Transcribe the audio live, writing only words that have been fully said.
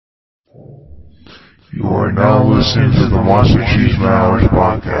You are now listening to the Monster Cheese Hours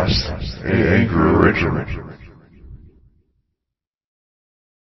podcast, a Anchor original.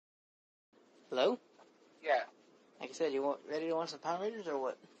 Hello? Yeah. Like I said, ready to watch some Power Rangers or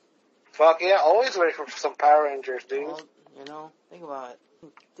what? Fuck yeah, always ready for some Power Rangers, dude. Well, think about it.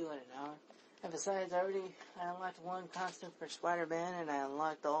 Doing it now. And besides, I unlocked one costume for Spider-Man, and I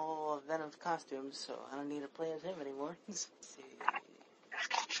unlocked all of Venom's costumes, so I don't need to play as him anymore. Let's see.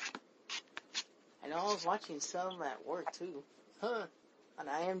 I know I was watching some at work, too. Huh. On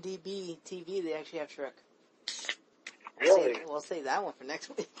IMDb TV, they actually have Shrek. Really? We'll save that one for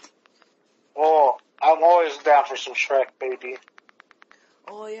next week. Oh, I'm always down for some Shrek, baby.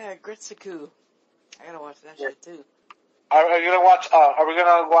 Oh, yeah, Gritsuku. I gotta watch that shit, too. Are we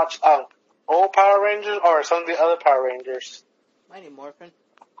gonna watch old Power Rangers or some of the other Power Rangers? Mighty Morphin.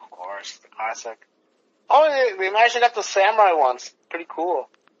 Of course, the classic. Oh, they actually got the samurai ones. Pretty cool.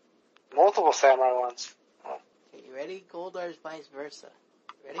 Multiple samurai ones. Okay, you ready? Goldar's Vice Versa.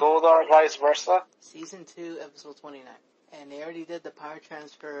 Ready? Goldar Vice Versa? Season 2, Episode 29. And they already did the power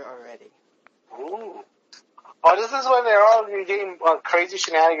transfer already. Ooh. Oh, this is when they're all getting crazy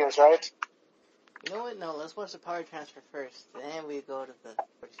shenanigans, right? You know what? No, let's watch the power transfer first. Then we go to the...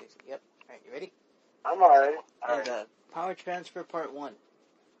 Yep. Alright, you ready? I'm alright. The power transfer part 1.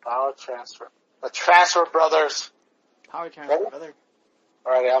 Power transfer. The Transfer Brothers. Power transfer, Ready? brother.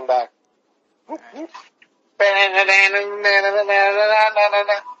 Alright, I'm back. Alright. Boy,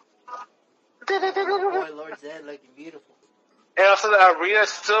 Lord Zed looking beautiful. And also, Rita's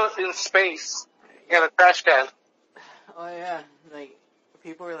still in space in a trash can. Oh yeah, like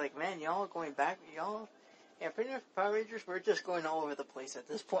people were like, "Man, y'all going back? Y'all?" Yeah, pretty much Power Rangers. We're just going all over the place at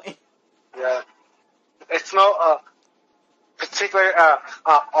this point. Yeah, it's no particular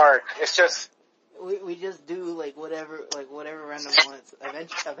arc. It's just we just do like whatever random ones.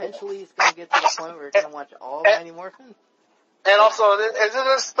 Eventually, it's gonna get to the point where we're gonna watch all Mighty Morphin. And also, isn't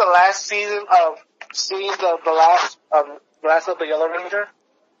this the last season of seeing the last of the Yellow Ranger?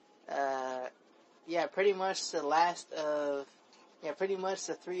 Yeah, pretty much the last of, pretty much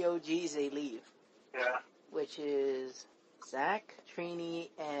the 3 OGs they leave. Yeah. Which is Zach, Trini,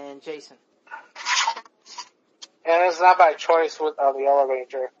 and Jason. And it's not by choice with the Yellow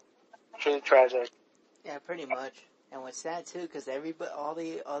Ranger. It's really tragic. Yeah, pretty much. And what's sad too, because all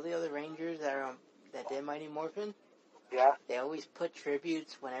the other Rangers that did Mighty Morphin, yeah, they always put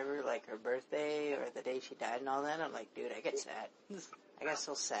tributes whenever like her birthday or the day she died and all that. I'm like, dude, I get sad. I got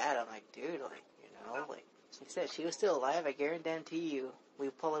so sad. I'm like, dude, like, like I said, she was still alive. I guarantee you, we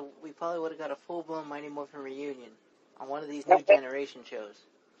probably would have got a full blown Mighty Morphin reunion on one of these new generation shows.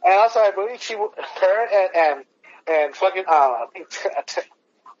 And also, I believe her and fucking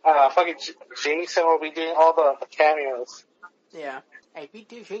fucking Jason will be doing all the cameos. Yeah. Hey, beat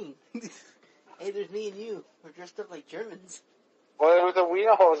Jason. Hey, there's me and you. We're dressed up like Germans. Well, with the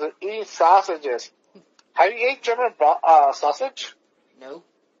wiener holes and eating sausages. Have you ate German sausage? No.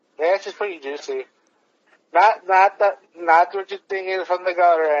 Yeah, it's just pretty juicy. Not what you think is from the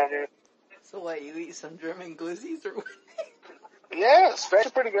gutter, Andrew. So what, you eat some German glizzies or what? Yeah, it's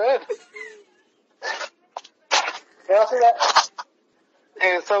actually pretty good. Yeah, I'll say that.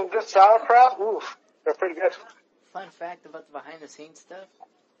 And some good sauerkraut. Oof, they're pretty good. Fun fact about the behind the scenes stuff.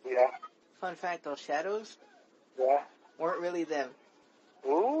 Yeah. Fun fact, those shadows. Yeah. Weren't really them.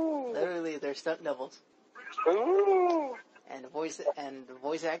 Ooh. Literally, they're stunt doubles. Ooh. And the voice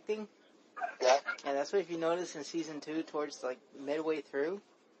acting. Yeah. And that's what if you notice in season 2, towards like midway through.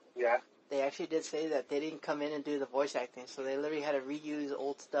 Yeah. They actually did say that they didn't come in and do the voice acting, so they literally had to reuse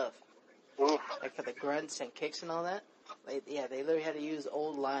old stuff. Oof. Like for the grunts and kicks and all that. They literally had to use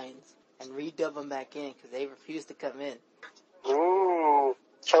old lines and redub them back in because they refused to come in. Ooh.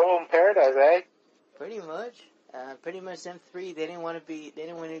 Trouble in Paradise, eh? Pretty much them three, they didn't want to be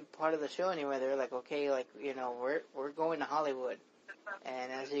part of the show anymore. They were like, okay, like, we're going to Hollywood.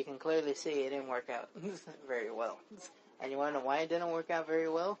 And as you can clearly see, it didn't work out very well. And you want to know why it didn't work out very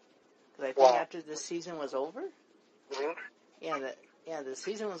well? Because I think after this season was over, mm-hmm. the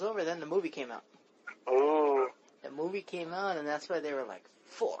season was over, then the movie came out. Ooh. The movie came out, and that's why they were like,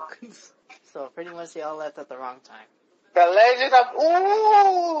 fuck. So pretty much they all left at the wrong time. The Legend of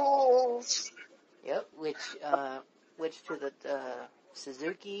Ooh. Yep, which to the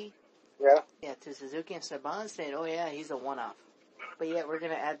Suzuki. Yeah. Yeah, to Suzuki and Saban saying, "Oh yeah, he's a one-off." But yeah, we're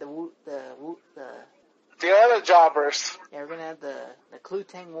gonna add the other jobbers. Yeah, we're gonna add the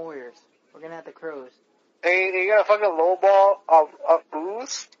Clutang Warriors. We're gonna add the Crows. Hey, you got a fucking lowball of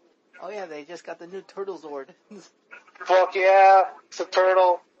Ooze? Oh yeah, they just got the new Turtle Zord. Fuck yeah, it's a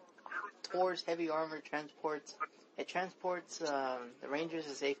turtle. Tor's heavy armor transports. It transports the Rangers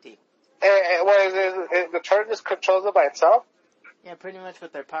to safety. What is it? The turret just controls it by itself? Yeah, pretty much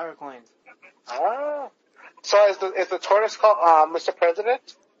with their power coins. Ah. So is the tortoise called Mr.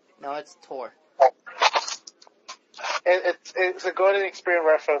 President? No, it's Tor. It's a Golden Experience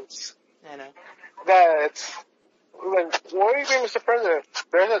reference. I know. Yeah, it's like, what do you mean, Mr. President?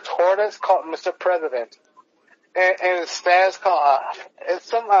 There's a tortoise called Mr. President, and its stands called it's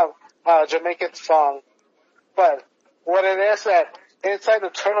some Jamaican song, but what it is that inside the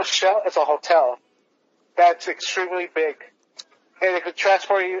turtle shell is a hotel that's extremely big, and it could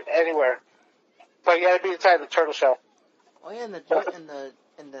transport you anywhere, but you gotta be inside the turtle shell. Oh yeah,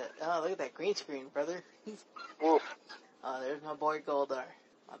 oh, look at that green screen, brother. Oof. Oh, there's my boy Goldar.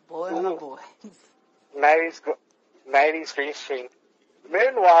 My boy. 90s green screen.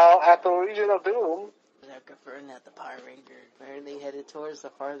 Meanwhile, at the Legion of Doom, They're confirming that the Power Ranger apparently headed towards the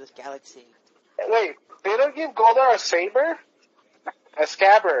farthest galaxy. wait, they don't give Goldar a saber? A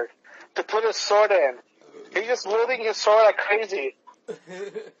scabbard to put his sword in. He's just wielding his sword like crazy.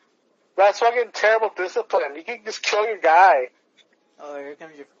 That's fucking terrible discipline. You can just kill your guy. Oh, here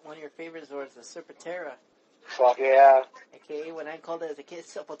comes one of your favorite swords, the Serpentera. Fuck yeah. AKA when I called it as a kid,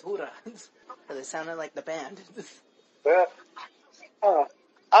 Sepultura. Because it sounded like the band. Yeah.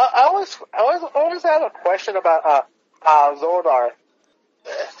 I always have a question about Zordar.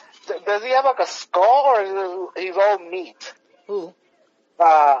 Does he have like a skull or is he's all meat? Who?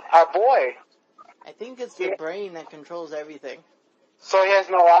 Our boy. I think it's the brain that controls everything. So he has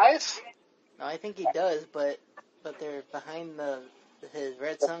no eyes? No, I think he does, but they're behind his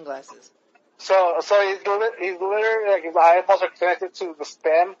red sunglasses. So he's literally like his eyeballs are connected to the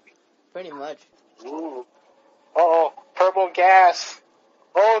stem. Pretty much. Ooh. Uh-oh. Purple gas.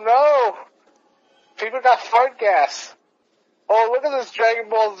 Oh no! People got fart gas. Oh, look at this Dragon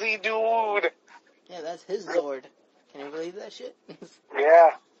Ball Z dude. Yeah, that's his Zord. Can you believe that shit?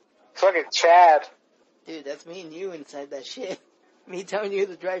 Yeah. Fucking Chad. Dude, that's me and you inside that shit. Me telling you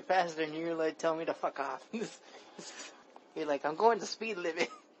to drive faster and you're like telling me to fuck off. You're like, I'm going to speed limit.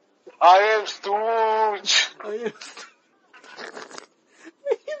 I am Stooge. I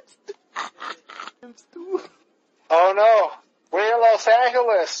am Stooge. Oh no. We're in Los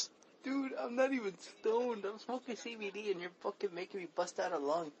Angeles. Dude, I'm not even stoned. I'm smoking CBD and you're fucking making me bust out a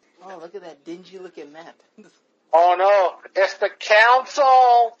lung. Oh, look at that dingy looking map. Oh no. It's the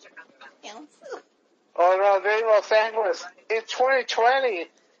council. Oh no, they're in Los Angeles. It's 2020.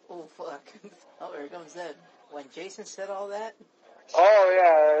 Oh fuck. Oh, here comes Zed. When Jason said all that, Oh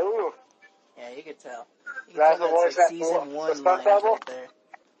yeah. Ooh. yeah, you could tell. You could That's tell the voice like that- season the 1 stunt lines double? right there.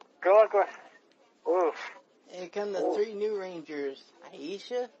 Go on. Oof. Here come the 3 new Rangers.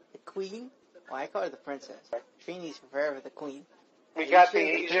 Aisha, the Queen. Well, I call her the Princess. Trini's forever the Queen. We Aisha, got the the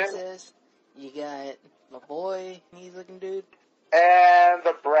Asian Princess. You got my boy, he's looking dude. and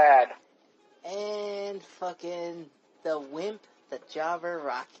the Brad. And fucking the wimp, the jobber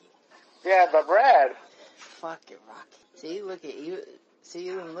Rocky. Yeah, the Brad. Fucking Rocky. See, look at you. See,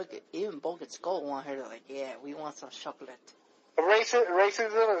 even Bulk and Skull want her to like, yeah, we want some chocolate.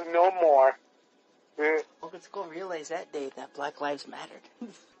 Racism is no more. Bulk and Skull realized that day that Black Lives mattered.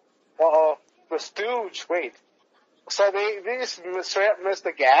 Uh-oh. The Stooge. Wait. So they just straight up missed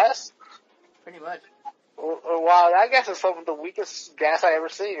the gas? Pretty much. Wow, that gas is some of the weakest gas I ever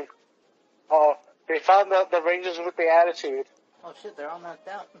seen. Oh, they found the Rangers with the attitude. Oh shit, they're all knocked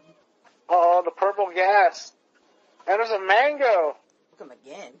out. Oh, the purple gas. And there's a mango. Look at them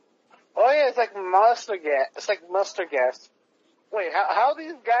again. Oh yeah, it's like mustard gas. It's like mustard gas. Wait, how do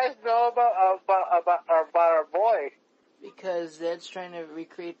these guys know about our boy? Because Zed's trying to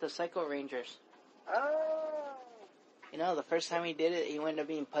recreate the Psycho Rangers. Oh. You know, the first time he did it, he went to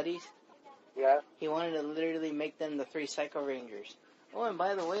being putties. Yeah. He wanted to literally make them the 3 Psycho Rangers. Oh, and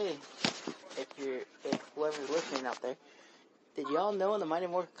by the way, if whoever's listening out there, did y'all know in the Mighty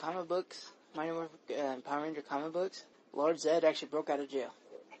Morphin comic books, Mighty Morphin Power Ranger comic books, Lord Zed actually broke out of jail.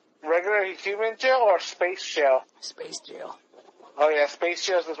 Regular human jail or space jail? Space jail. Oh yeah, space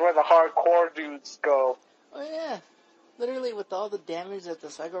jail is where the hardcore dudes go. Oh yeah. Literally with all the damage that the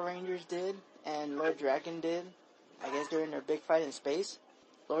Psycho Rangers did, and Lord Draken did, I guess during their big fight in space,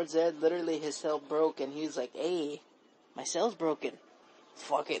 Lord Zed, literally his cell broke and he was like, hey, my cell's broken.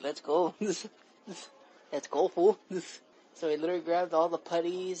 Fuck it, let's go. Let's go, fool. So he literally grabbed all the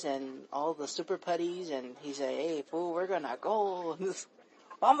putties and all the super putties and he said, hey, fool, we're gonna go.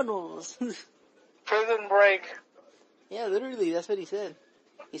 Vamonos. Prison break. Yeah, literally, that's what he said.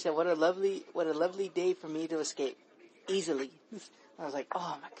 He said, what a lovely day for me to escape. Easily. I was like,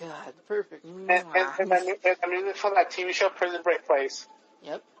 oh my god, perfect. And the music from that TV show Prison Break plays.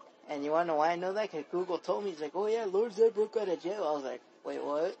 Yep. And you wanna know why I know that? Cause Google told me, he's like, oh yeah, Lord Zed broke out of jail. I was like, Wait,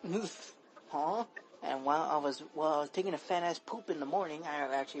 what? Huh? And while I was taking a fat ass poop in the morning, I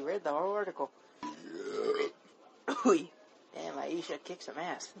actually read the whole article. Damn, Aisha kicked some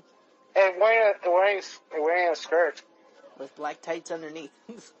ass. And wearing a skirt. With black tights underneath.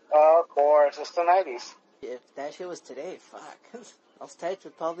 Of course, it's the 90s. If that shit was today, fuck. Those tights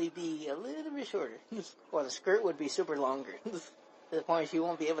would probably be a little bit shorter. Or the skirt would be super longer. To the point she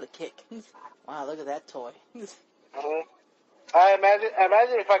won't be able to kick. Wow, look at that toy. Mm-hmm. I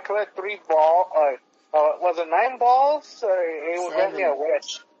imagine if I collect 3 balls, was it 9 balls? It would grant me a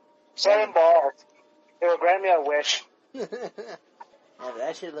wish. 7 balls. It would grant me a wish. Yeah, but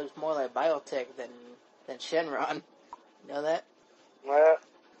that shit looks more like biotech than Shenron. You know that? Yeah.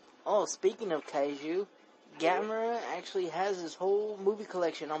 Oh, speaking of kaiju, Gamera actually has his whole movie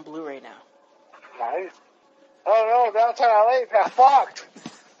collection on Blu-ray now. Nice. Oh no, downtown LA got fucked.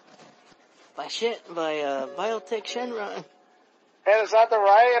 By Biotech Shenron. And it's not the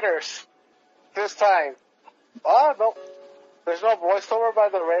rioters this time. Oh no, there's no voiceover by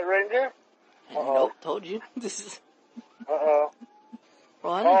the Red Ranger. Nope, told you. Uh-oh.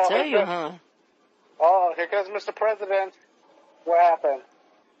 Well, I didn't tell you, huh? Oh, here comes Mr. President. What happened?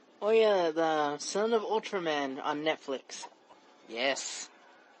 Oh yeah, the Son of Ultraman on Netflix. Yes.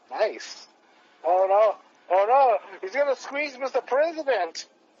 Nice. Oh no, he's gonna squeeze Mr. President.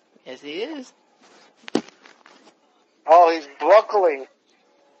 Yes, he is. Oh, he's buckling.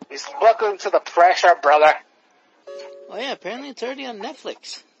 He's buckling to the pressure, brother. Oh yeah, apparently it's already on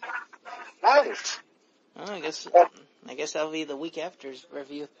Netflix. Nice. Oh, I guess that'll be the week after's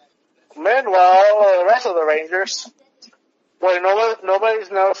review. Meanwhile, the rest of the Rangers. Wait,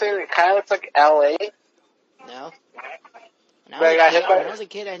 nobody's noticing it kind of looks like LA. No. When Like, I was a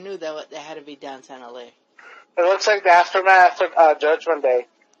kid, I knew that had to be downtown LA. It looks like the aftermath of Judgment Day.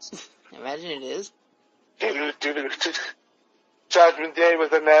 Imagine it is. Judgment Day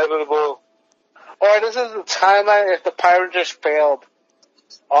was inevitable. Or this is the timeline if the Pirate just failed.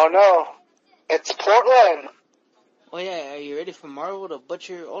 Oh no. It's Portland. Oh yeah, are you ready for Marvel to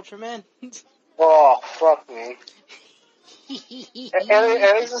butcher Ultraman? Oh, fuck me. At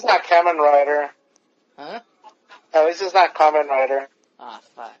least it's not Kamen Rider. Huh? At least it's not Kamen Rider. Ah,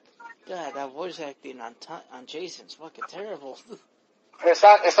 fuck. God, that voice acting on Jason's fucking terrible. It's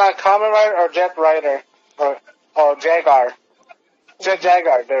not Kamen Rider or Jet Rider. Or Jaguar.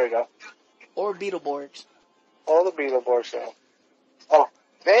 Jaguar, there we go. Or Beetleborgs. All the Beetleborgs, though. Oh,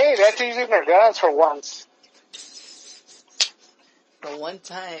 they're actually using their guns for once. The one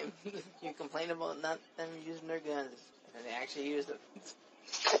time you complain about not them using their guns, and they actually use them.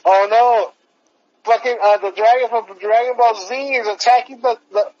 Oh no! Fucking, the dragon from Dragon Ball Z is attacking the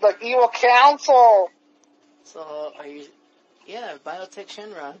evil council! So, yeah, Biotech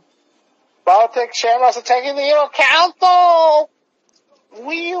Shenron. Biotech Shenron's attacking the evil council!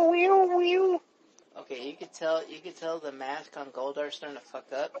 Wee. Okay, you could tell the mask on Goldar's starting to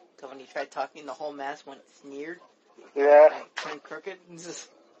fuck up, cause when he tried talking, the whole mask went sneered. Yeah. And turned crooked.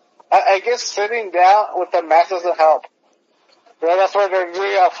 I guess sitting down with the mask doesn't help. Yeah, that's why they're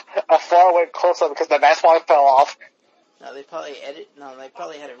doing a far-away close-up because the mask probably fell off. No, they probably had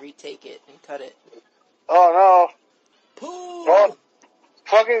to retake it and cut it. Oh no. Pooh! Well,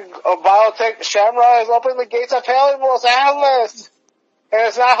 fucking Biotech Shamrock is opening the gates of hell in Los Angeles! And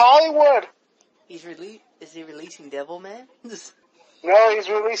it's not Hollywood! Is he releasing Devilman? No, he's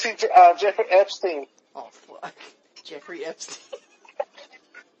releasing Jeffrey Epstein. Oh fuck. Jeffrey Epstein.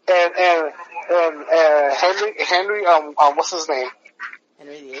 And Henry, what's his name?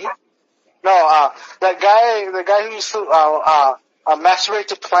 Henry VIII? No, the guy who used to, masturbate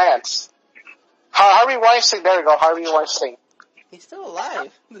to plants. Harvey Weinstein, there we go, Harvey Weinstein. He's still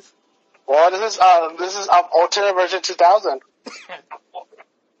alive. Well, this is alternate version 2000.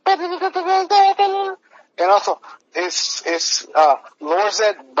 And also, is Lord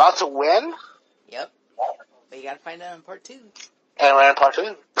Zed about to win? Yep. But you gotta find out in part 2. And we're in part 2.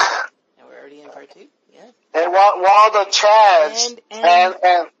 And we're already in part 2? Yeah. And while the Chads and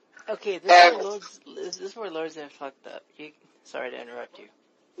okay, this is where Lord Zed fucked up. Sorry to interrupt you.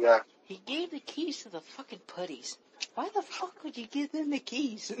 Yeah. He gave the keys to the fucking putties. Why the fuck would you give them the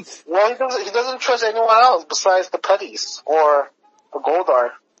keys? Well, he doesn't trust anyone else besides the putties or the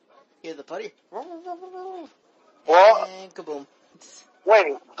Goldar. Yeah, the putty. Well, and kaboom.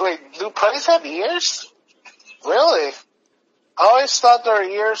 wait, do putties have ears? Really? I always thought their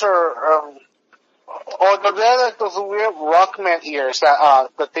ears are, or they're like those weird Rockman ears that,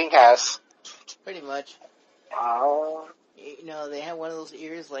 the thing has. Pretty much. You know, they have one of those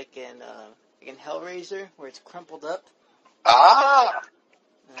ears like in Hellraiser, where it's crumpled up. Ah!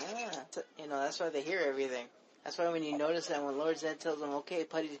 You know, that's why they hear everything. That's why when you notice that when Lord Zed tells them, okay,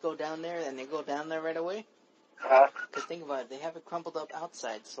 putties go down there, and they go down there right away. Because think about it, they have it crumpled up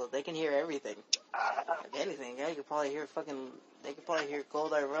outside, so they can hear everything. If anything, they could probably hear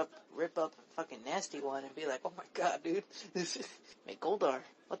Goldar rip up a fucking nasty one and be like, oh my god, dude. Hey, Goldar,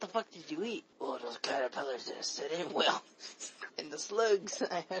 what the fuck did you eat? Oh, those caterpillars didn't sit in well. And the slugs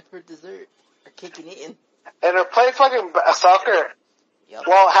I had for dessert are kicking in. And they're playing fucking soccer. Yep.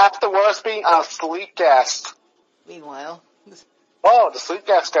 Well, half the world's being sleep gassed. Meanwhile, Oh, the sleep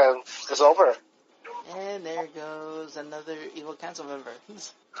gas gun is over. and there goes another evil council member.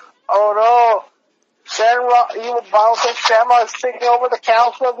 Oh no! Shamrock, evil Bowser Shamrock is taking over the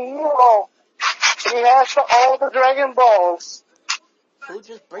Council of Evil. He has all the Dragon Balls. Fool,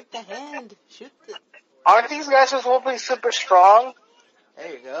 just break the hand. Shoot the... Aren't these guys supposed to be super strong?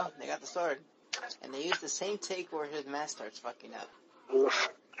 There you go. They got the sword. And they use the same take where his mask starts fucking up. Oof.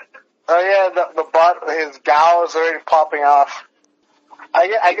 Oh yeah, the butt, his gowl is already popping off.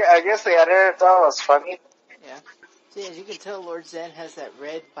 I guess the editor thought it was funny. Yeah. See, as you can tell, Lord Zed has that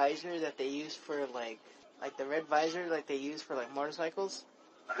red visor that they use for, like the red visor like they use for, like, motorcycles.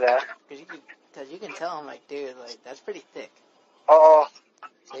 Yeah. Because you can tell, I'm like, dude, like, that's pretty thick. Uh-oh.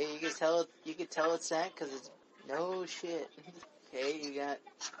 See, you can tell it's that because it's no shit. Okay, you got...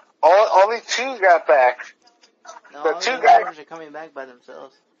 Only two got back. No, The all two the guys... members are coming back by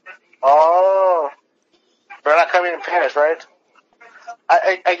themselves. Oh. They're not coming in pairs, right?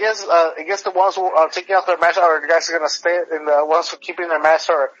 I guess the ones who are taking off their mask are the guys who are gonna stay, and the ones who are keeping their masks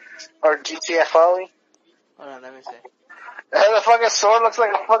are GTFO. Hold on, let me see. And the fucking sword looks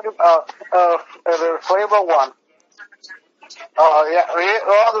like a fucking, the flavor one. Oh, yeah,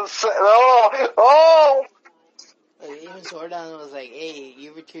 oh! Even Zordon was like, hey,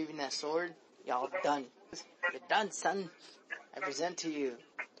 you retrieving that sword? Y'all done. You're done, son. I present to you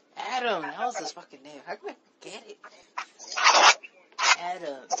Adam. That was his fucking name. How can I forget it?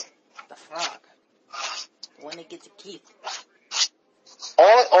 Adam. The frog. The one that gets a Keith.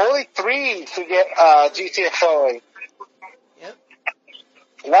 Only three to get, GTFO. Yep.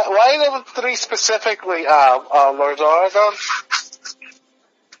 Why level 3 specifically, Lord Zordon?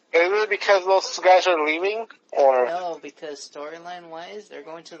 Is it because those guys are leaving, or? No, because storyline-wise, they're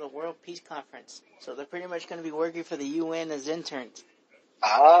going to the World Peace Conference. So they're pretty much going to be working for the UN as interns.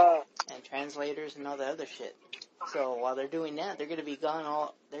 Ah. And translators and all the other shit. So while they're doing that, they're going to be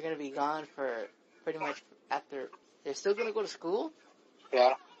gone for pretty much after, they're still going to go to school.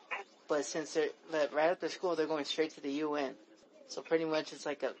 Yeah. But since right after school, they're going straight to the UN. So pretty much it's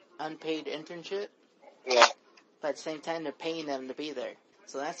like an unpaid internship. Yeah. But at the same time, they're paying them to be there.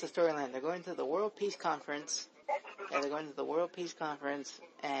 So that's the storyline. They're going to the World Peace Conference. Yeah, they're going to the World Peace Conference,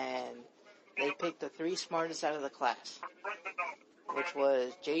 and they picked the 3 smartest out of the class. Which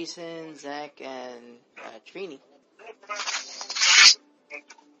was Jason, Zach, and Trini.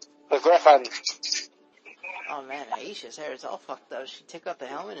 The Griffin. Oh man, Aisha's hair is all fucked up. She took out the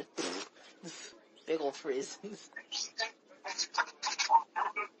helmet and big ol' frizz.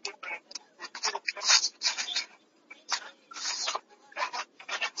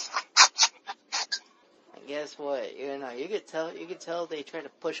 Guess what? You could tell they tried to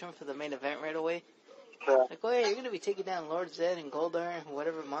push him for the main event right away. Yeah. Like, oh yeah, you're gonna be taking down Lord Zed and Goldar and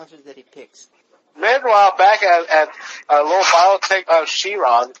whatever monsters that he picks. Meanwhile, back at Little Biotech of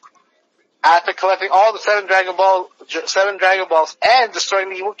She-Ra, after collecting all the 7 Dragon Balls and destroying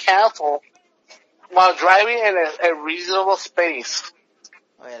the evil council, while driving in a reasonable space.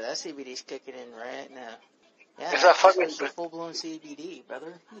 Oh yeah, that CBD's kicking in right now. Yeah, It's a fucking the full-blown CBD,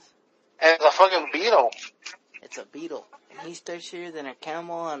 brother. And it's a fucking beetle. It's a beetle. And he's thirstier than a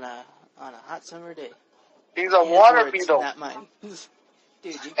camel on a hot summer day. He's a water words, beetle. not mine.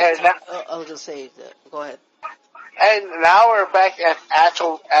 Dude, you can I'll just say that. Go ahead. And now we're back at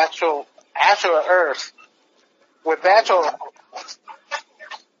actual Earth. With actual,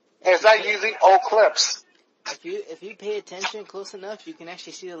 it's not using old clips. If you pay attention close enough, you can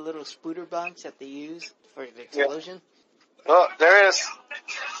actually see the little spooter box that they use for the explosion. Yeah. Oh, there is.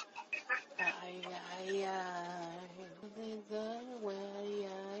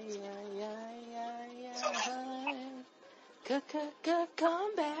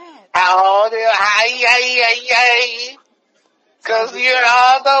 Combat. How do cause you're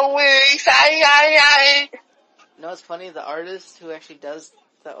on the wings, You know what's funny? The artist who actually does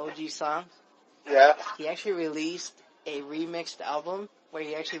the OG song, yeah, he actually released a remixed album where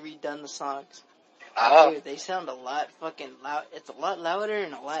he actually redone the songs. Dude, they sound a lot fucking loud. It's a lot louder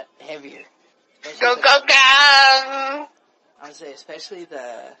and a lot heavier. Go, go, go! I would say especially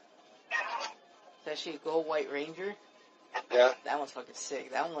Go White Ranger. Yeah. That one's fucking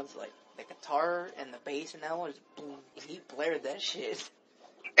sick. That one's like, the guitar and the bass and that one, he blared that shit.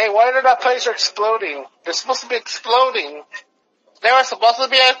 Hey, why are that place exploding? They're supposed to be exploding. There was supposed to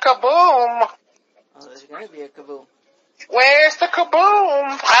be a kaboom. Oh, there's gonna be a kaboom. Where's the kaboom?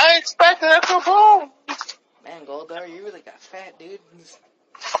 I expected a kaboom. Man, Goldar, you really got fat, dude.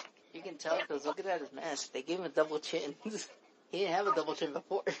 You can tell because look at his mask. They gave him a double chin. He didn't have a double chin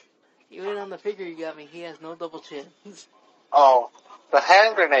before. Even on the figure you got me, he has no double chin. Oh, the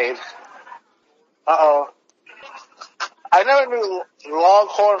hand grenade. Uh-oh. I never knew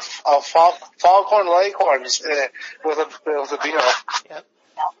Longhorn, Foghorn Leghorns was a deal. Yep.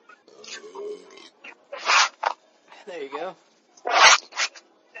 There you go.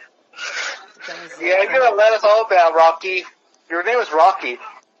 Yeah, you're gonna let us all down, Rocky. Your name is Rocky.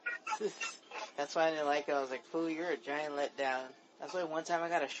 That's why I didn't like it. I was like, fool, you're a giant letdown. That's why one time I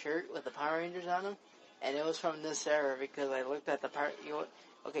got a shirt with the Power Rangers on them, and it was from this era because I looked at the Power... You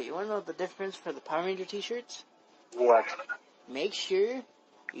want to know the difference for the Power Ranger t-shirts? What? Make sure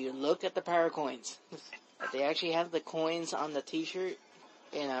you look at the Power Coins. They actually have the coins on the t-shirt,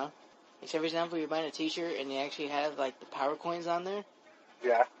 you know. Like, for example, you're buying a t-shirt and they actually have, like, the Power Coins on there.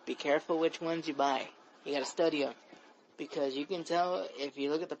 Yeah. Be careful which ones you buy. You gotta study them. Because you can tell if you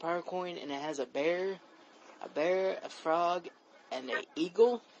look at the Power Coin and it has a bear, a frog, and an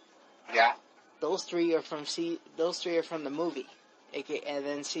eagle. Yeah. Those three are from the movie, and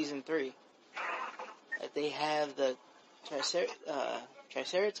then season 3. If they have the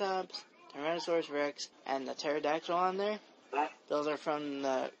Triceratops, Tyrannosaurus Rex, and the Pterodactyl on there, those are from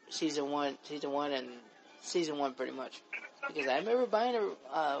season 1 pretty much. Because I remember buying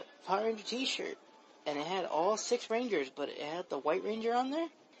a Power Ranger t-shirt, and it had all 6 Rangers, but it had the White Ranger on there,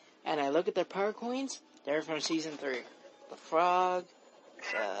 and I look at their Power Coins, they're from season 3. The frog,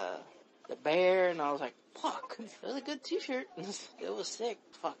 the bear, and I was like, fuck, it was a good t-shirt. It was sick.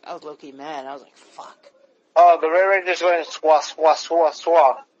 Fuck, I was low-key mad. I was like, fuck. Oh, the Red Ranger's going swah, swah, swah,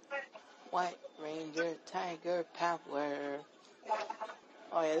 swah. White Ranger, Tiger, Power.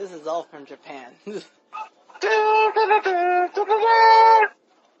 Oh yeah, this is all from Japan. It's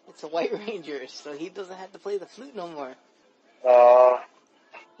a White Ranger, so he doesn't have to play the flute no more.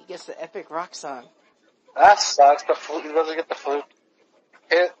 He gets the epic rock song. That sucks. The flute, he doesn't get the flute.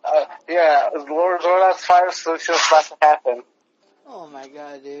 Lord Zordon's fire solution is about to happen. Oh my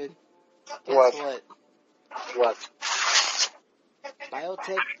god, dude. Guess what? What?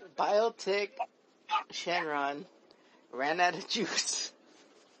 Biotech Shenron ran out of juice.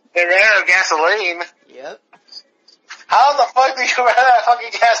 They ran out of gasoline. Yep. How the fuck did you run out of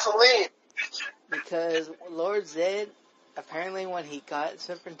fucking gasoline? Because Lord Zed, apparently when he got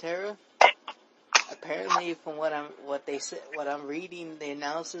Serpentera, apparently from what I'm reading the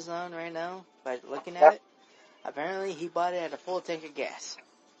analysis on right now, by looking at it, apparently he bought it at a full tank of gas.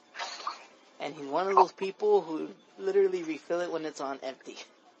 And he's one of those people who literally refill it when it's on empty.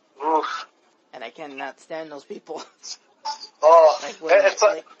 Oof. And I cannot stand those people. Oh, like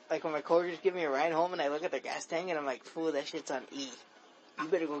when my coworkers give me a ride home and I look at their gas tank and I'm like, fool, that shit's on E. You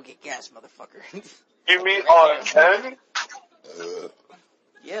better go get gas, motherfucker. You mean on 10?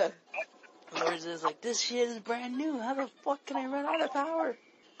 Yeah. Lord is like, this shit is brand new. How the fuck can I run out of power?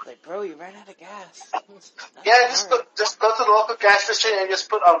 Like, bro, you ran out of gas. Yeah, just go to the local gas station and just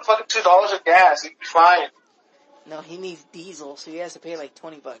put fucking $2 of gas. You'll be fine. No, he needs diesel, so he has to pay like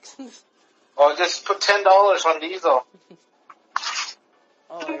 $20. Or just put $10 on diesel.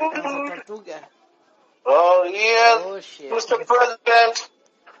 Oh, here comes the Tortuga. Oh, yeah. Oh, shit. Mr. President.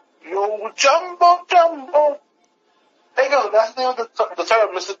 Yo, Jumbo. Hey, no, that's the name of the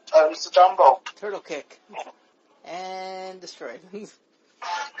turtle, Mr. Jumbo. Turtle kick. And destroyed.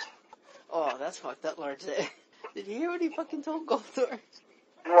 Oh, that's fucked up, Lord Zed. Did you hear what he fucking told Goldor?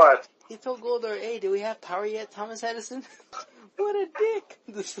 What? He told Goldor, hey, do we have power yet, Thomas Edison? What a dick.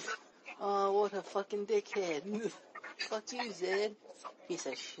 Oh, what a fucking dickhead. Fuck you, Zed. Piece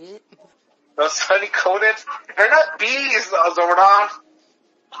of shit. Those honey-coated? They're not bees, Zordon.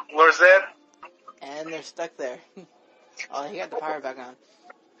 Lord Zed. And they're stuck there. Oh, he got the power back on.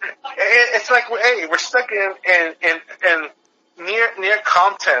 It's like, hey, we're stuck in near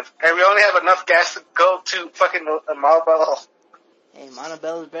Compton, and we only have enough gas to go to fucking Montebello. Hey,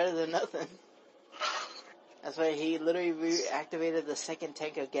 Montebello is better than nothing. That's why he literally reactivated the second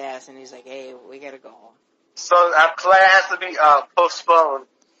tank of gas, and he's like, hey, we gotta go home. So our plan has to be postponed.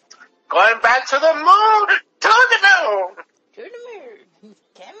 Going back to the moon! To the moon! To the moon!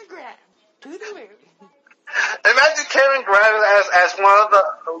 Cameron Grimes! To the moon! Imagine Cameron Grimes as one of the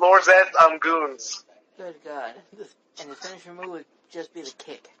Lord Zed's goons. Good God. And his finisher move would just be the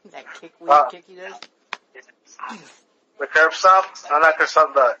kick. That kick, kick he does. The curb stop? No, not curb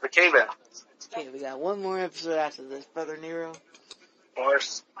stop, the cave-in. Okay, we got one more episode after this, Brother Nero. Of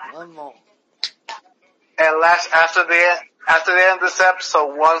course. One more. And after the end of this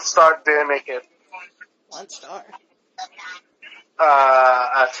episode, 1 star didn't make it. 1 star.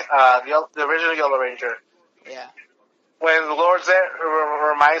 The original Yellow Ranger. Yeah. When the Lord Zed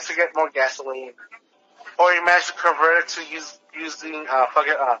reminds to get more gasoline. Or he managed to convert it to using,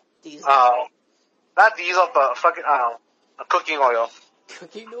 Diesel. not diesel, but cooking oil.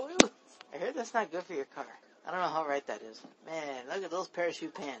 Cooking oil? I heard that's not good for your car. I don't know how right that is. Man, look at those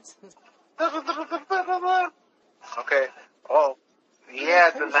parachute pants. Okay. Oh. Yeah,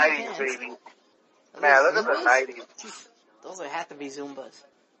 the 90s, baby. Man, look at the 90s. Those would have to be Zumbas.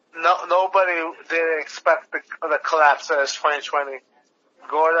 Nobody did expect the collapse as 2020.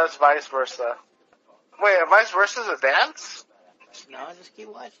 Gorda's Vice Versa. Wait, Vice Versa's a dance? No, just keep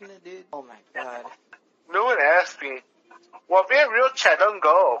watching it, dude. Oh my god. No one asked me. Well, be a real chat, don't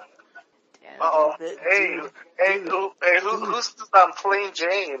go. Uh-oh. Who's Plain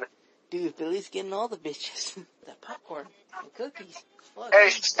Jane? Dude, Billy's getting all the bitches. That popcorn and cookies. Fuck, Hey,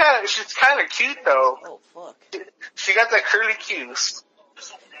 she's kind of cute though. Oh, fuck. She got that curly cues.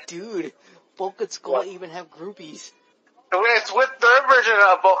 Dude, Bulk and Skull even have groupies. It's with their version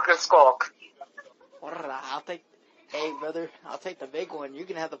of Bulk and Skull. Hey brother, I'll take the big one. You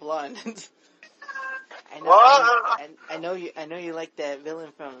can have the blonde. I know you like that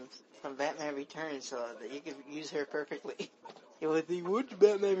villain from Batman Returns, so that you can use her perfectly. Which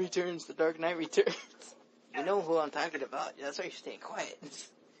Batman Returns? The Dark Knight Returns. You know who I'm talking about. That's why you're staying quiet.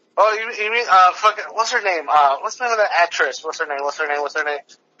 Oh, you mean, what's her name? What's the name of that actress? What's her name?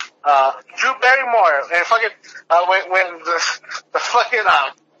 Drew Barrymore. And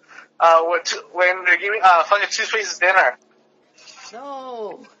when they're giving, Two-Face's dinner.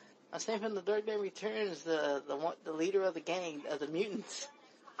 No! I'm saying from the Dark Knight Returns, the leader of the gang, of the mutants.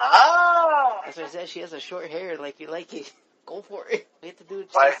 Ah! That's why I said she has a short hair, like you like it. Go for it.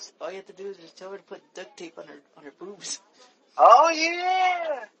 All you have to do is just tell her to put duct tape on her boobs. Oh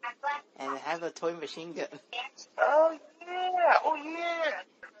yeah! And have a toy machine gun. Oh yeah!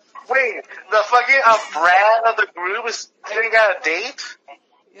 Wait, the fucking Brad of the group didn't got a date?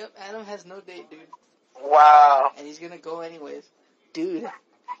 Yep, Adam has no date, dude. Wow. And he's gonna go anyways. Dude,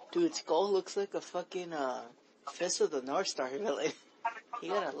 Skull looks like a fucking, Fist of the North Star villain. He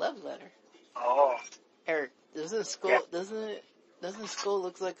got a love letter. Oh. Eric, doesn't Skull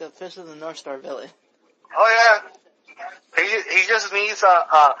look like a Fist of the North Star villain? Oh yeah. He just needs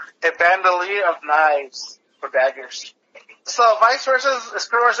a bandolier of knives for daggers. So Vice Versa is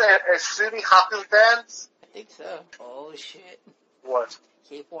pretty much a Sidney Hopkins dance? I think so. Oh shit. What?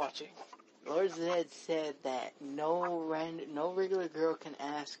 Keep watching. Lord Zed said that no regular girl can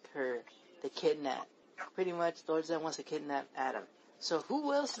ask her to kidnap. Pretty much, Lord Zed wants to kidnap Adam. So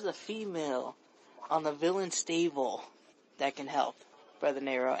who else is a female on the villain stable that can help Brother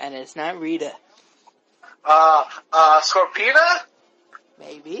Nero? And it's not Rita. Scorpina?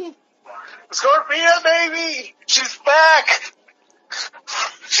 Maybe. Scorpina, baby! She's back!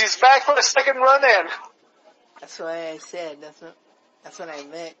 She's back for the second run-in. That's why I said, that's what I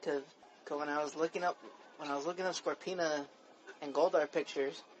meant, cause when I was looking up Scorpina and Goldar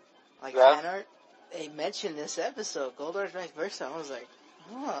pictures, like fan art, they mentioned this episode, Goldar's Vice Versa. I was like,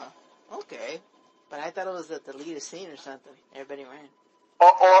 huh, okay. But I thought it was the deleted scene or something. Everybody ran.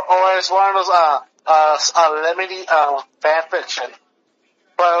 Or it's one of those, limited, fan fiction.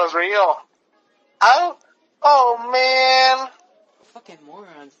 But it was real. Oh man. Fucking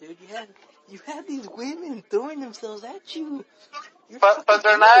morons, dude. You had these women throwing themselves at you. But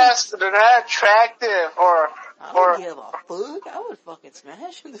they're not attractive or I don't give a fuck. I would fucking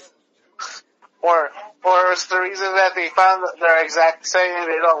smash them. Or it's the reason that they found that they're exact same and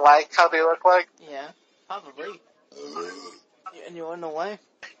they don't like how they look like? Yeah, probably. And you wanna know why?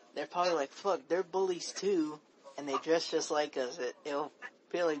 They're probably like, fuck, they're bullies too, and they dress just like us. It'll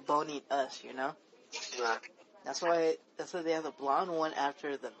feel like boning us, you know? Yeah. That's why they have the blonde one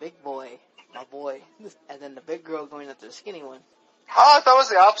after the big boy, my boy, and then the big girl going after the skinny one. Oh, I thought it was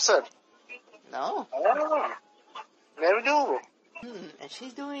the opposite. No. Oh. Never knew. And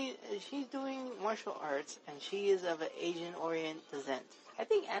she's doing martial arts, and she is of an Asian Orient descent. I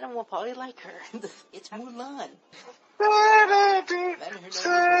think Adam will probably like her. It's Mulan.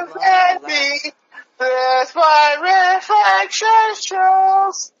 That's my reflection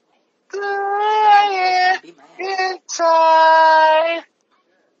shows inside.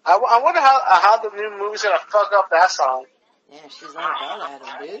 I wonder how the new movie's gonna fuck up that song. Yeah, she's not about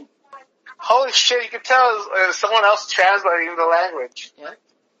Adam, dude. Holy shit, you can tell it's someone else translating the language. Yep.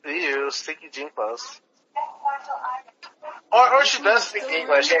 Ew, sticky jean clothes. Or she does speak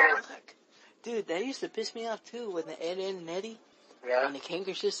English. Fuck. Dude, that used to piss me off too when the Ed and Eddie Yeah. and the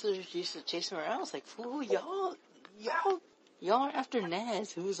Kanker sisters used to chase him around. I was like, fool, y'all are after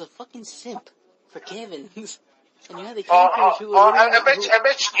Naz, who was a fucking simp for Kevin. And you had the Kankers who were I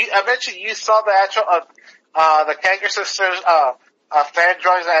bet you saw the actual, the Kanker sisters, fan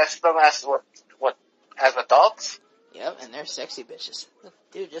drawings as them as as adults? Yep, and they're sexy bitches.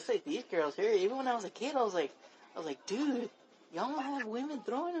 Dude, just like these girls here, even when I was a kid, I was like, dude, y'all have women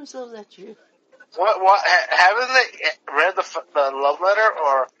throwing themselves at you. What, haven't they read the love letter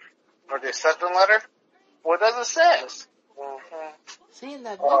or the acceptance letter? What does it say? Mm-hmm. Saying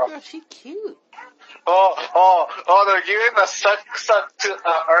that big girl, she cute. Oh, they're giving the suck to,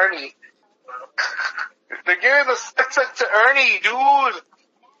 Ernie. They're giving the suck to Ernie, dude!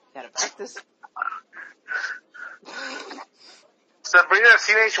 Gotta practice. Sabrina,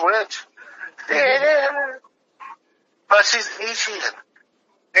 teenage witch. But she's Asian.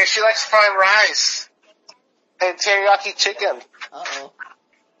 And she likes fried rice. And teriyaki chicken.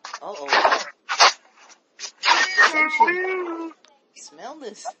 Smell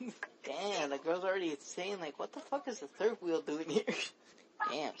this. Damn, the girl's already saying, like, what the fuck is the third wheel doing here?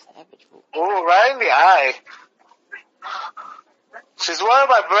 Damn, savage fool. Ooh, right in the eye. She's one of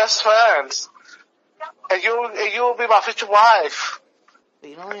my best friends. And you will be my future wife. But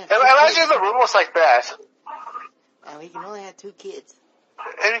you can only have Imagine the room was like that. And we can only have 2 kids.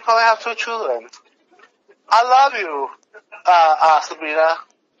 And you can only have 2 children. I love you, Sabrina.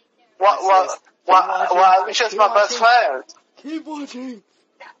 What, she's my best friend. Keep watching.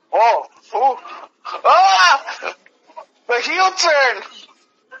 Oh! The heel turn!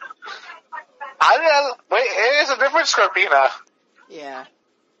 Wait, it is a different Scorpina. Yeah.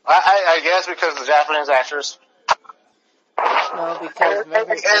 I guess because the Japanese actors. No, because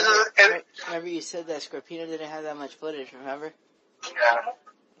remember you said that Scorpina didn't have that much footage, remember? Yeah.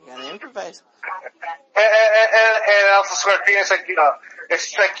 You gotta improvise. And also Scorpina, it's like,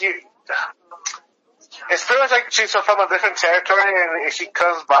 it's pretty much like she's from a different territory and she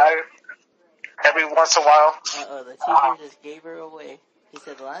comes by every once in a while. The teacher just gave her away. He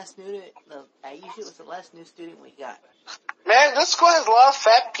said the last student, Aisha was the last new student we got. Man, this school has a lot of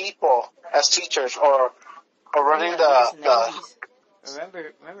fat people as teachers or running the...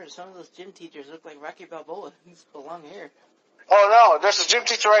 Remember some of those gym teachers look like Rocky Balboa. He's got long hair. Oh no, there's a gym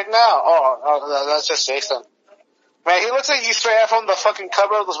teacher right now. Oh, that's just Jason. Man, he looks like he's straight out from the fucking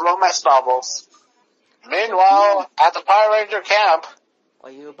cover of those romance novels. Meanwhile, at the Power Ranger camp...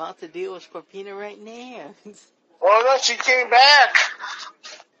 Are you about to deal with Scorpina right now? Oh no, she came back!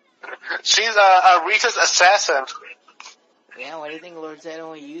 She's a Rita's assassin. Yeah, why do you think Lord Zed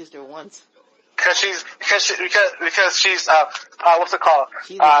only used her once? Because she's what's it called?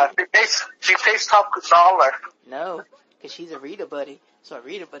 She pays top dollar. No, because she's a Rita buddy. So a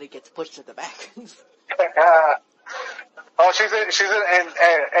Rita buddy gets pushed to the back. She's in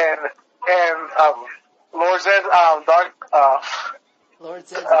Lord Zed's Lord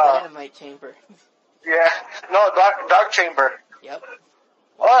Zed's dynamite chamber. Yeah, no, dark chamber. Yep.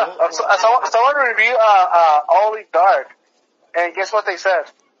 Someone reviewed Only Dark, and guess what they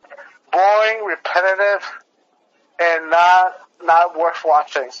said? Boring, repetitive, and not worth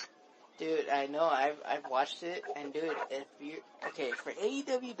watching. Dude, I know, I've watched it, and dude, for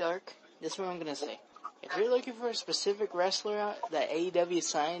AEW Dark, this is what I'm gonna say. If you're looking for a specific wrestler that AEW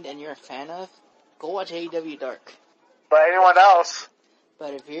signed and you're a fan of, go watch AEW Dark. But anyone else?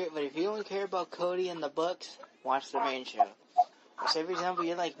 But if you only care about Cody and the Bucks, watch the main show. Or say, for example,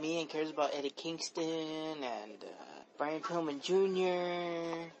 you're like me and cares about Eddie Kingston and Brian Pillman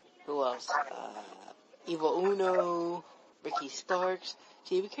Jr. Who else? Evil Uno, Ricky Starks.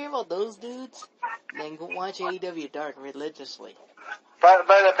 See, if you care about those dudes, then go watch AEW Dark religiously. But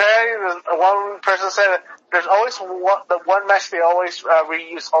apparently, one person said there's always the one match they always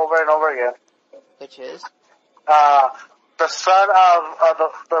reuse over and over again. Which is? The son of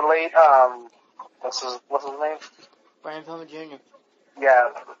the late what's his name? Brian Pillman Jr.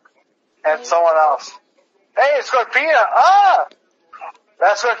 Yeah, and someone else. Hey, Scorpina!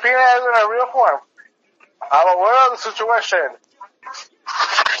 That's Scorpina in her real form. I'm aware of the situation.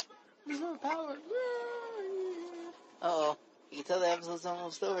 Uh-oh. You can tell the episode's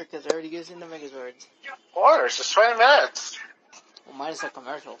almost over because they're already using the Megazords. Of course, it's 20 minutes. Well, minus the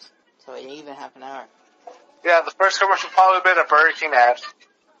commercials. So it ain't even half an hour. Yeah, the first commercial probably been a Burger King ad.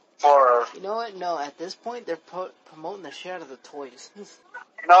 Or... You know what? No, at this point, they're promoting the shit out of the toys.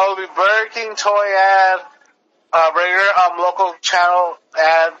 No, it'll be Burger King toy ad, regular, local channel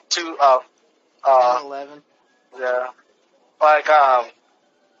ad to, Channel 11. Yeah. Like,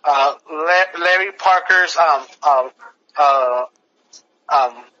 Larry Parker's,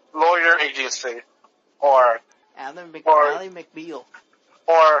 lawyer agency, or Ally McBeal.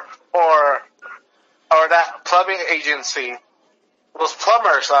 or that plumbing agency. Those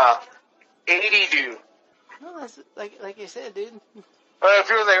plumbers, 80 do. No, that's like you said, dude. If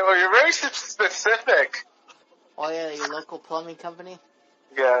you're like, oh, you're very specific. Oh yeah, your local plumbing company.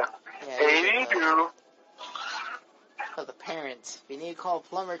 Yeah. Yeah, 80 do. For the parents, if you need to call a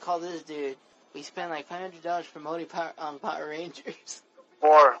plumber, call this dude. We spent like $500 promoting Power Rangers.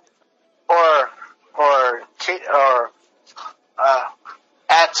 Or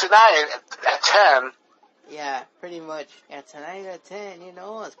at tonight at 10. Yeah, pretty much. Yeah, tonight at 10,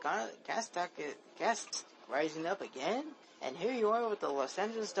 it's gas rising up again. And here you are with the Los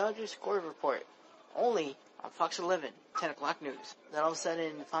Angeles Dodgers score report. Only on Fox 11, 10 o'clock news. Then all of a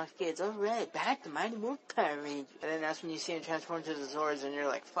sudden, Fox Kids, alright, back to Mighty Morphin Power Rangers. And then that's when you see him transform into the Zords, and you're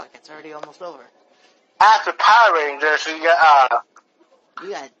like, fuck, it's already almost over. After Power Rangers, you got,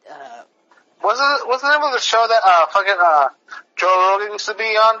 what's the name of the show that, Joe Rogan used to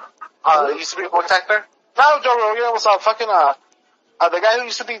be on? He used to be a voice actor? No, Joe Rogan, it was, the guy who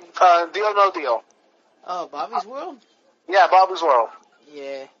used to be, Deal No Deal. Oh, Bobby's World? Yeah, Bobby's World.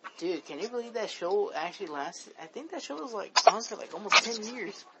 Yeah. Dude, can you believe that show actually lasted? I think that show was on for almost 10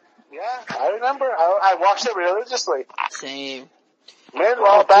 years. Yeah, I remember. I watched it religiously. Same.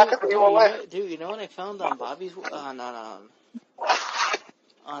 Meanwhile, back at the ULA. Dude, you know what I found on Bobby's,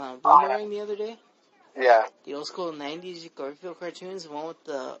 on Boomerang the other day? Yeah. The old school 90s Garfield cartoons,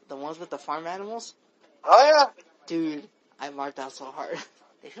 the ones with the farm animals? Oh yeah. Dude, I marked out so hard.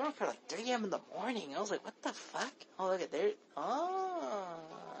 They showed up for 3 a.m. in the morning. I was like, what the fuck? Oh, look at there. Oh.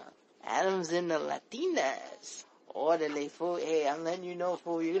 Adam's in the Latinas. Orderly, fool. Hey, I'm letting you know,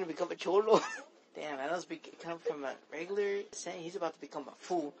 fool, you're gonna become a cholo. Damn, Adam's come from a regular saying he's about to become a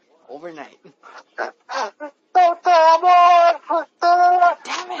fool overnight. Damn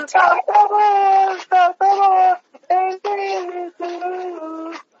it!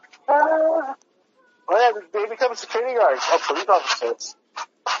 Oh yeah, they become security guards. Oh, police officers.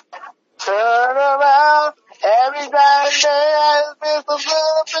 Turn around, every damn day I miss a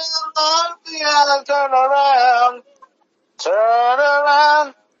turn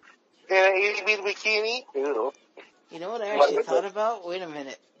around, in an itty-bitty bikini. Ew. You know what I actually thought about? Wait a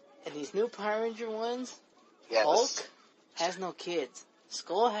minute. In these new Power Ranger ones, Yes. Hulk has no kids.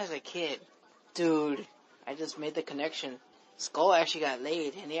 Skull has a kid. Dude, I just made the connection. Skull actually got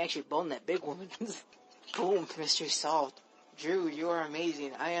laid, and he actually boned that big woman. Boom, mystery solved. Drew, you are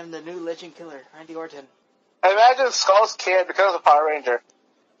amazing. I am the new legend killer, Randy Orton. Imagine Skull's kid becomes a Power Ranger.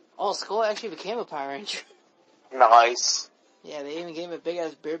 Oh, Skull actually became a Power Ranger. Nice. Yeah, they even gave him a big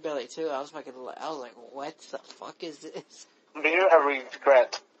ass beer belly too. I was like, what the fuck is this? Beer a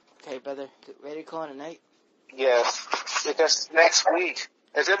regret. Okay, brother, ready to call it a night? Yes, because next week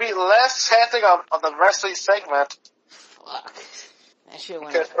there's gonna be less chanting on the wrestling segment. Fuck. That shit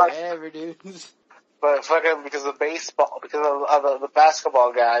went on forever, dude. But fucking because of baseball, because of the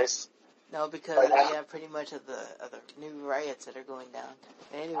basketball guys. No, because pretty much of the new riots that are going down.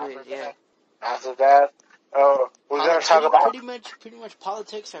 Anyways, yeah. After that, we're gonna talk about pretty much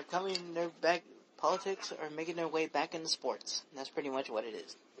politics are coming back. Politics are making their way back into sports. And that's pretty much what it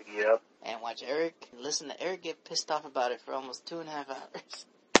is. Yep. And watch Eric, listen to Eric get pissed off about it for almost 2.5 hours.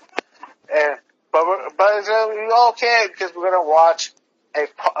 But we all can because we're gonna watch a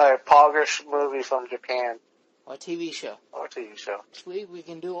Poggers movie from Japan. Or TV show. Next week we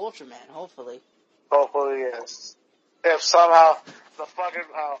can do Ultraman, hopefully. Hopefully, yes. If somehow the fucking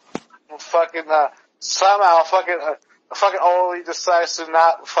Oli decides to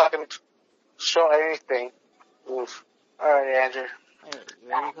not fucking show anything. Oof. Alright, Andrew. Hey, you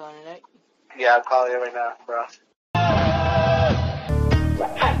ready to call tonight? Yeah, I'm calling you right now, bro.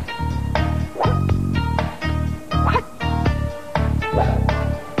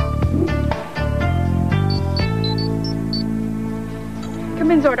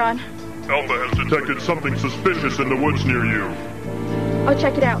 Come in, Zordon. Alpha has detected something suspicious in the woods near you. I'll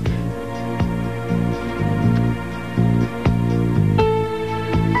check it out.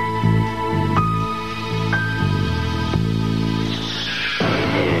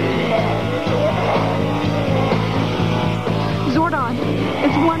 Zordon,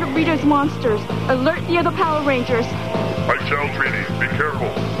 it's one of Rita's monsters. Alert the other Power Rangers. I shall, Trini. Be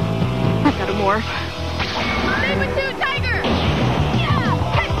careful. I've got a morph. Saber-tooth tiger!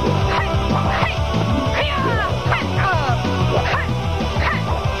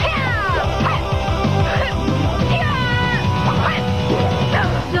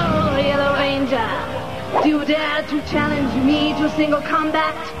 Solo Yellow Ranger. Do you dare to challenge me to single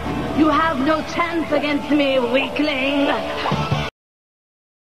combat? You have no chance against me, weakling.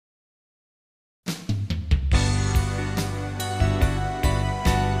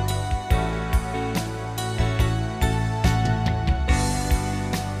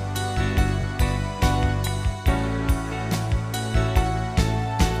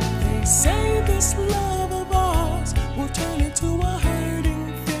 They say this love of ours will turn into a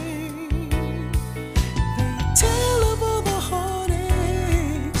hurting thing. They tell of all the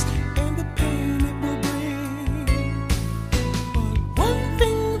heartaches and the pain it will bring. But one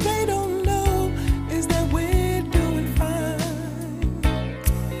thing they don't know is that we're doing fine.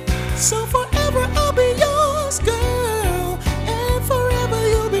 So for